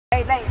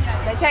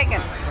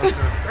taken. Thank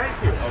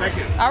you. Thank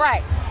you. All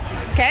right.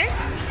 Okay.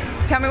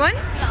 Tell me when.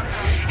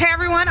 Hey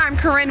everyone, I'm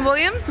Corrine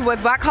Williams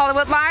with Black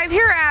Hollywood Live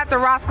here at the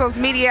Roscoes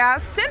Media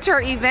Center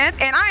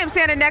event, and I am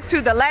standing next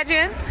to the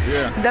legend,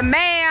 the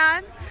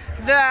man,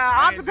 the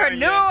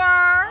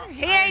entrepreneur.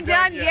 He ain't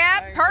done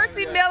yet.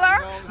 Percy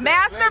Miller,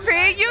 Master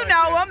P. You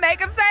know him.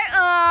 Make him say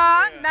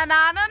na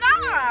na na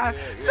na.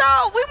 So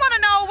we want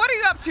to know, what are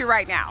you up to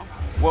right now?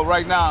 Well,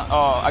 right now,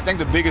 I think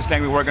the biggest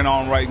thing we're working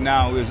on right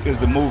now is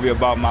the movie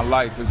about my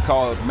life. It's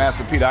called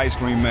Master P, the Ice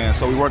Cream Man.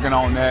 So we're working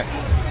on that,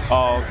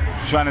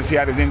 trying to see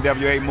how this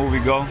NWA movie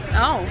go.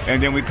 Oh.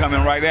 And then we're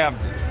coming right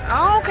after.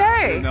 Oh,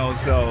 okay. You know,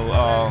 so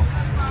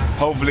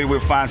hopefully we'll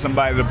find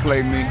somebody to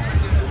play me.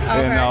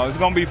 Okay. And it's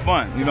going to be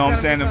fun, you know what I'm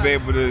saying, to be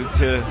able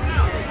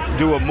to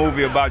do a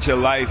movie about your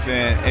life,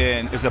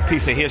 and it's a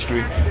piece of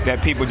history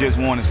that people just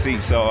want to see.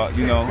 So,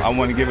 you know, I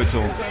want to give it to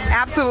them.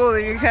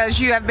 Absolutely, because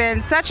you have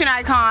been such an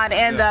icon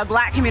in the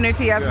black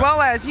community as well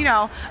as, you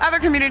know, other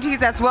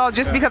communities as well,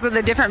 just because of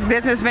the different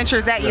business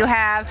ventures that you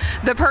have,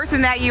 the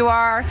person that you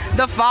are,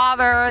 the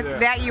father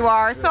that you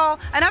are. So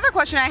another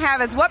question I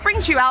have is, what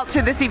brings you out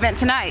to this event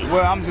tonight?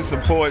 Well, I'm just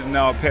supporting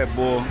our Pet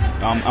Bull.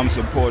 I'm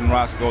supporting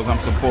Roscoes.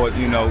 I'm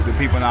supporting, you know, the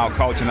people in our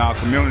culture, in our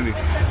community.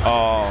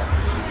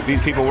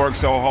 These people work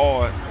so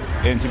hard,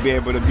 and to be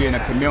able to be in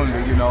a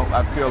community, you know,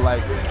 I feel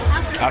like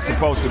I'm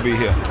supposed to be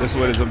here. That's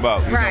what it's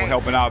about, you know,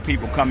 helping our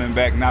people, coming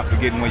back, not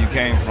forgetting where you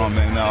came from.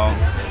 And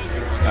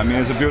I mean,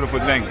 it's a beautiful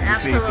thing to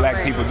see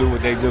black people do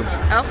what they do.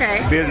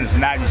 Okay. Business,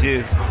 not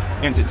just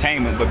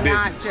entertainment, but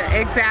business.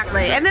 Gotcha.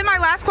 Exactly. And then my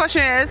last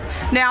question is,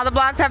 now the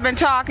blogs have been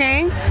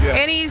talking.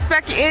 Is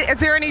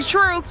there any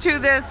truth to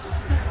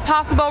this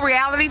possible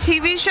reality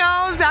TV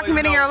show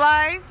documenting your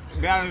life?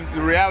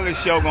 The reality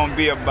show gonna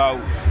be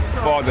about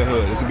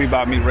fatherhood. This will be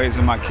about me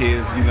raising my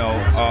kids, you know,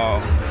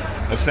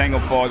 a single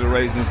father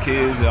raising his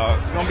kids.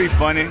 It's going to be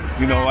funny.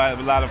 You know, I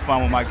have a lot of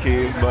fun with my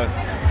kids, but,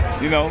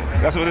 you know,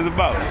 that's what it's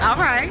about. All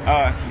right.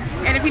 All right.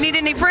 And if you need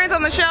any friends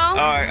on the show, all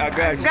right, I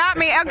got you. Got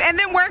me. And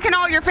then where can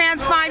all your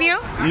fans find you?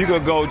 You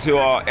can go to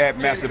at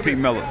Master P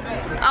Miller.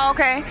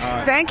 Okay.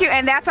 Thank you.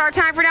 And that's our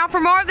time for now.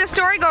 For more of this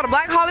story, go to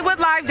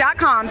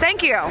BlackHollywoodLive.com.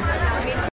 Thank you.